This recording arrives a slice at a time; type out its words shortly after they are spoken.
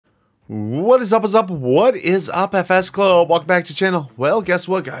What is up, What is up, FS Club? Welcome back to the channel. Well, guess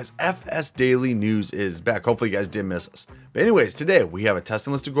what, guys? FS Daily News is back. Hopefully you guys didn't miss us. But anyways, today we have a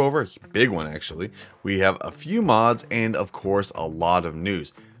testing list to go over. A big one, actually. We have a few mods and, of course, a lot of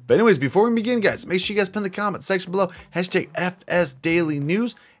news. But anyways, before we begin, guys, make sure you guys pin the comment section below. Hashtag FS Daily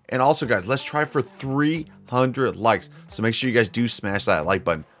News. And also, guys, let's try for 300 likes. So make sure you guys do smash that like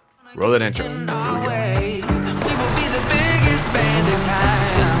button. Roll that intro. Here we go. We will be the biggest band in town.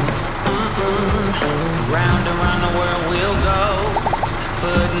 Round and round the world we'll go,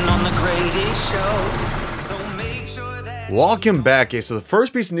 putting on the greatest show. So make sure that. Welcome back. Okay, so the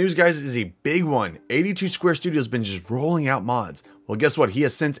first piece of news, guys, is a big one. 82 Square Studio has been just rolling out mods. Well, guess what? He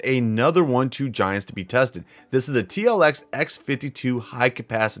has sent another one to Giants to be tested. This is the TLX X52 high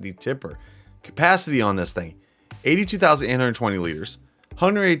capacity tipper. Capacity on this thing, 82,820 liters,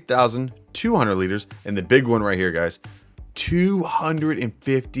 108,200 liters, and the big one right here, guys,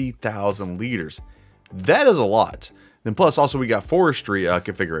 250,000 liters. That is a lot. Then plus also we got forestry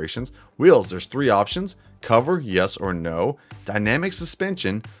configurations. Wheels, there's 3 options: cover, yes or no; dynamic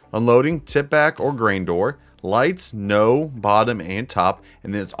suspension, unloading, tip back or grain door; lights, no, bottom and top;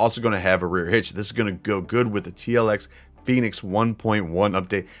 and then it's also going to have a rear hitch. This is going to go good with the TLX Phoenix 1.1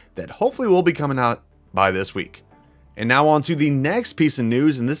 update that hopefully will be coming out by this week. And now on to the next piece of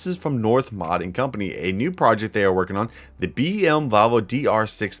news, and this is from North Modding Company, a new project they are working on, the BM Volvo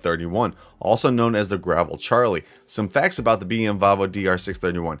DR631, also known as the Gravel Charlie. Some facts about the BM Volvo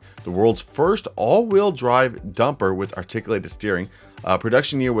DR631: the world's first all-wheel drive dumper with articulated steering.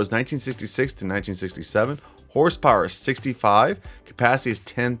 Production year was 1966 to 1967. Horsepower is 65. Capacity is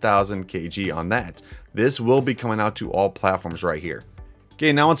 10,000 kg on that. This will be coming out to all platforms right here.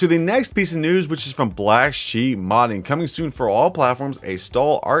 Okay, now on to the next piece of news, which is from Black Sheep Modding. Coming soon for all platforms, a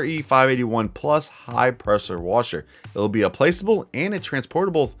Stahl RE581 Plus high pressure washer. It'll be a placeable and a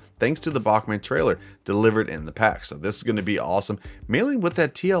transportable thanks to the Bachmann trailer delivered in the pack. So this is going to be awesome, mainly with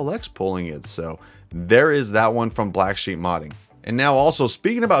that TLX pulling it. So there is that one from Black Sheep Modding. And now also,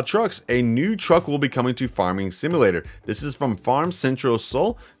 speaking about trucks, a new truck will be coming to Farming Simulator. This is from Farm Central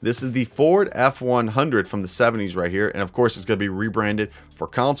Seoul. This is the Ford F100 from the 70s right here. And of course, it's going to be rebranded for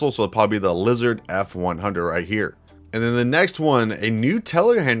console, so it'll probably be the Lizard F100 right here. And then the next one, a new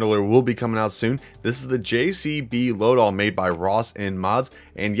telehandler will be coming out soon. This is the JCB Loadall made by Ross and Mods.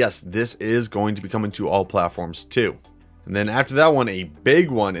 And yes, this is going to be coming to all platforms too. And then after that one, a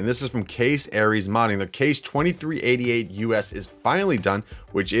big one, and this is from Case Aries Modding. The Case 2388 US is finally done,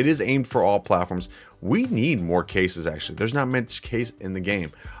 which it is aimed for all platforms. We need more cases, actually. There's not much case in the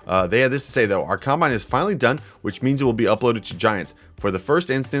game. They had this to say, though: our Combine is finally done, which means it will be uploaded to Giants. For the first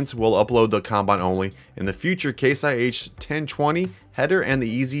instance, we'll upload the Combine only. In the future, Case IH 1020 header and the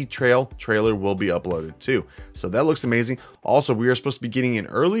Easy Trail trailer will be uploaded too. So that looks amazing. Also, we are supposed to be getting an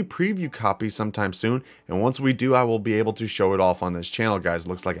early preview copy sometime soon, and once we do, I will be able to show it off on this channel, guys. It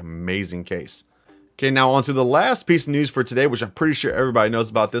looks like an amazing case. Okay, now on to the last piece of news for today, which I'm pretty sure everybody knows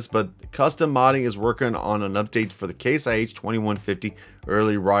about this, but Custom Modding is working on an update for the Case IH 2150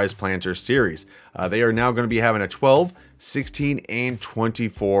 Early Rise Planter series. They are now going to be having a 12, 16, and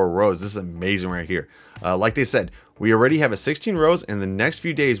 24 rows. This is amazing right here. Like they said, we already have a 16 rows, and the next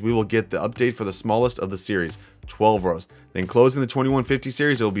few days we will get the update for the smallest of the series, 12 rows. Then closing the 2150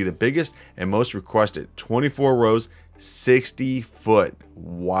 series, it will be the biggest and most requested, 24 rows, 60 foot.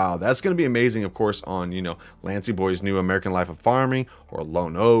 Wow, that's going to be amazing, of course, on, you know, Lancey Boy's New American Life of Farming or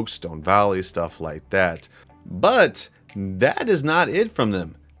Lone Oak, Stone Valley, stuff like that. But that is not it from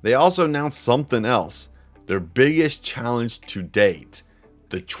them. They also announced something else, their biggest challenge to date,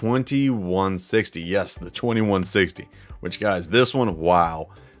 the 2160. Yes, the 2160, which, guys, this one, wow.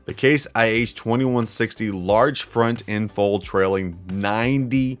 The Case IH 2160 large front end fold trailing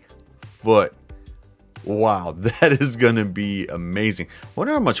 90 foot. Wow, that is going to be amazing. I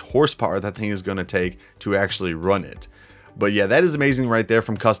wonder how much horsepower that thing is going to take to actually run it. But yeah, that is amazing right there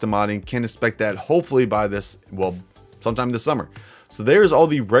from Custom Modding. Can expect that hopefully by this, well, sometime this summer. So there's all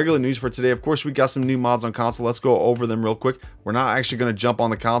the regular news for today. Of course, we got some new mods on console. Let's go over them real quick. We're not actually going to jump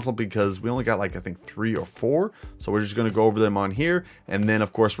on the console because we only got like, I think, 3 or 4. So we're just going to go over them on here. And then,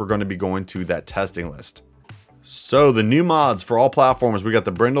 of course, we're going to be going to that testing list. So the new mods for all platforms, we got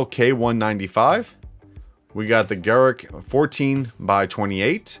the Brindle K195. We got the Garrick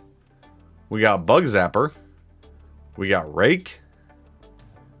 14x28. We got Bug Zapper. We got Rake.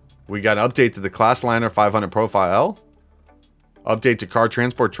 We got an update to the Class Liner 500 Profile L. Update to Car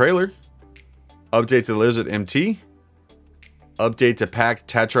Transport Trailer. Update to the Lizard MT. Update to Pack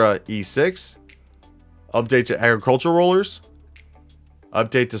Tetra E6. Update to Agricultural Rollers.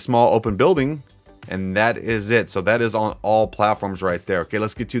 Update to Small Open Building. And that is it. So that is on all platforms right there. Okay,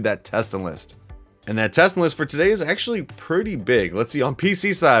 let's get to that testing list. And that testing list for today is actually pretty big. Let's see, on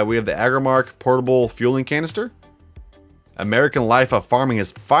PC side, we have the Agrimark portable fueling canister. American Life of Farming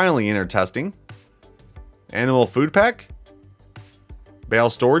is finally entered testing. Animal food pack. Bale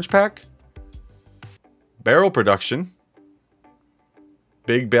storage pack. Barrel production.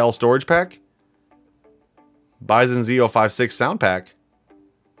 Big bale storage pack. Bison Z056 sound pack.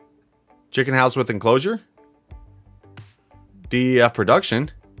 Chicken house with enclosure. DEF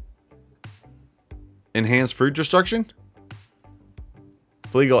production. Enhanced fruit destruction.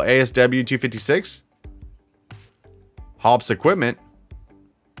 Flegel ASW 256. Hobbs equipment.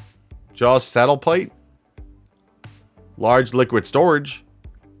 Jaws saddle plate. Large liquid storage.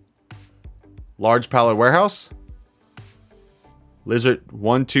 Large pallet warehouse. Lizard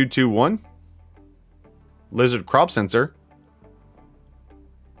 1221. Lizard crop sensor.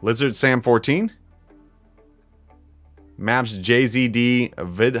 Lizard Sam 14. Maps JZD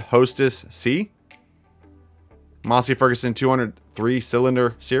Vid Hostess C. Massey Ferguson 203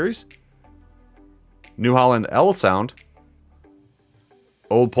 cylinder series. New Holland L sound.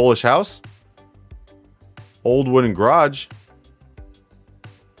 Old Polish house. Old wooden garage.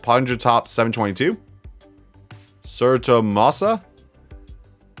 Pottinger top 722. Surto Masa.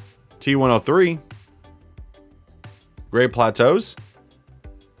 T103. Great Plateaus.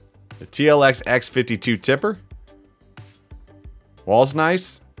 The TLX X52 tipper. Walls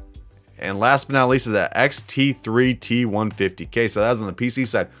nice. And last but not least is the XT3 T150. Okay, so that's on the PC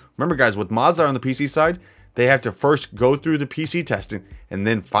side. Remember guys, with mods that are on the PC side, they have to first go through the PC testing and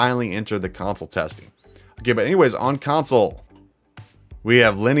then finally enter the console testing. Okay, but anyways, on console, we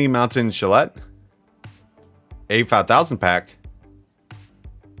have Lenny Mountain Chalet, A5000 pack,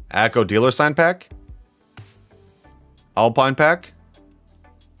 ACO dealer sign pack, Alpine pack,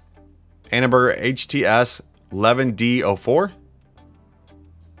 Annenberger HTS 11D04,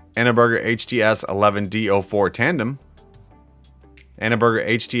 Annenberger HTS 11D04 tandem, Annenberger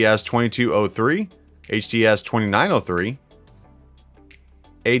HTS 2203, HTS 2903,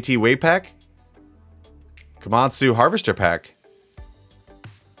 AT weight pack, Komatsu harvester pack,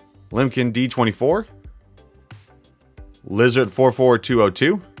 Limken D24, Lizard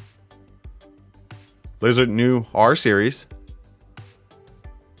 44202, Lizard new R series,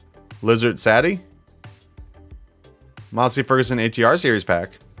 Lizard Sadie, Massey Ferguson ATR series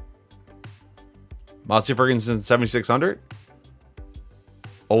pack, Massey Ferguson 7600,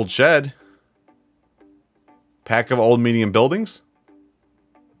 Old Shed, pack of old medium buildings,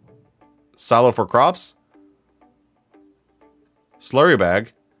 silo for crops, slurry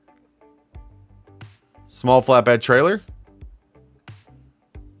bag, small flatbed trailer,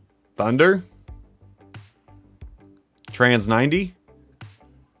 Thunder, Trans 90,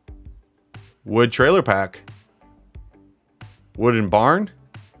 wood trailer pack, wooden barn,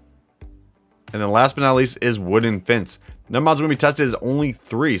 and then last but not least is wooden fence. Number mods going to be tested is only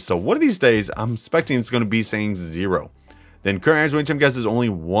 3, so one of these days I'm expecting it's going to be saying 0. Then current average waiting time, guys, is only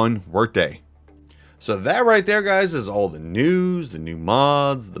 1 workday. So that right there, guys, is all the news, the new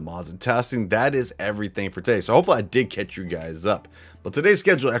mods, the mods and testing. That is everything for today. So hopefully I did catch you guys up. But today's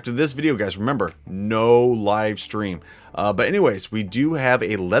schedule after this video, guys, remember, no live stream. But anyways, we do have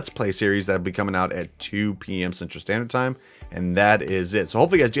a Let's Play series that will be coming out at 2 p.m. Central Standard Time. And that is it. So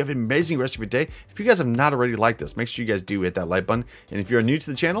hopefully you guys do have an amazing rest of your day. If you guys have not already liked this, make sure you guys do hit that like button. And if you're new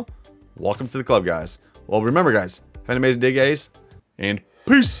to the channel, welcome to the club, guys. Well, remember, guys, have an amazing day, guys, and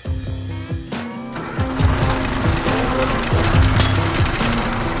peace.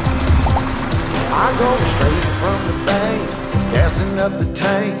 I go straight from the bank, gassing up the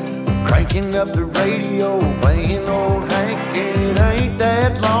tank, cranking up the radio, playing old Hank. It ain't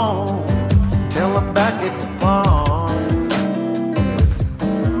that long till I'm back at the farm.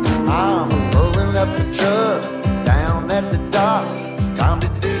 I'm pulling up the truck.